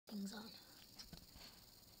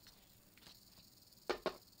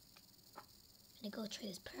go try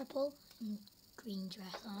this purple and green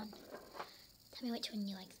dress on. Tell me which one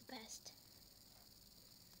you like the best.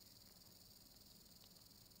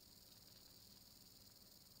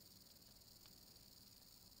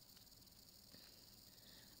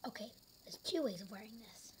 Okay, there's two ways of wearing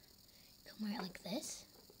this. You can wear it like this,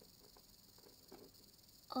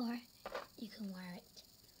 or you can wear it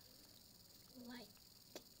like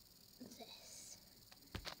this.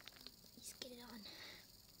 Please get it on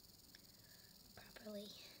properly.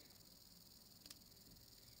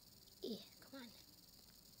 Yeah, come on.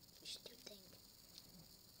 You should do a thing.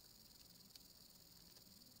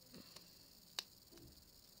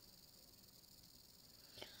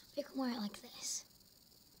 You can wear it like this.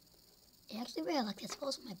 I actually wear it like this. It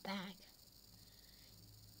goes with my bag.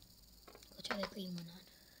 I'll try the green one on.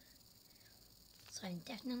 So I'm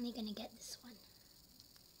definitely gonna get this one.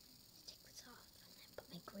 Take this off and then put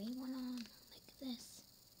my green one on like this.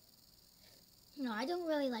 No, I don't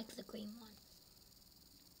really like the green one.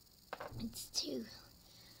 It's too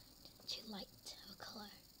light of a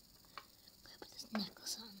color. I'm gonna put this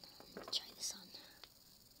necklace on and try this on.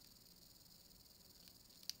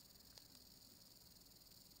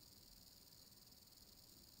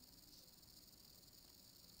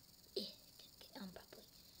 Yeah, get it on properly.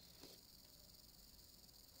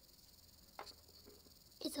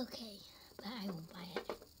 It's okay, but I won't buy it.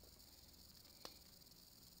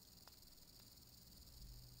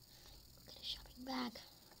 Get a shopping bag,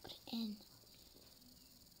 put it in.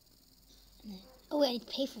 And then, oh, I need to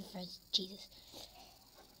pay for first. Jesus.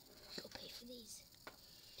 Go pay for these.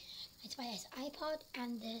 Let's buy this iPod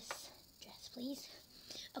and this dress, please.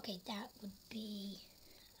 Okay, that would be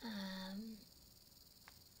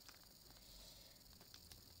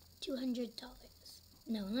 $200.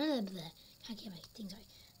 No, none of that. I can't get my things right.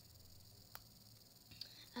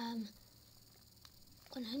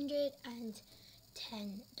 $110,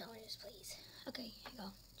 please. Okay, here you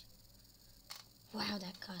go. Wow,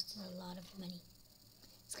 that cost us a lot of money.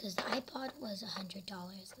 It's because the iPod was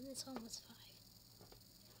 $100 and this one was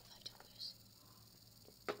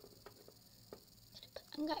 $5.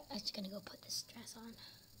 I'm actually gonna go put this dress on.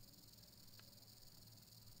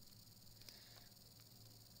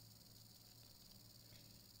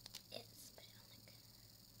 Yes, put it on like.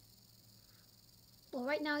 Well,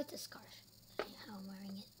 right now it's a scarf. How I'm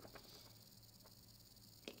wearing it.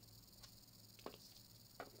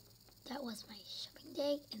 That was my shopping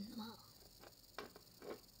day in the mall.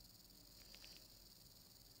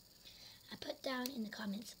 I put down in the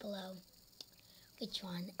comments below which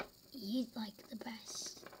one you'd like the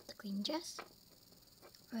best, the green dress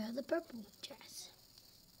or the purple dress.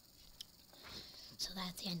 So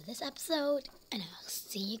that's the end of this episode, and I'll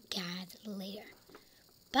see you guys later.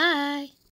 Bye!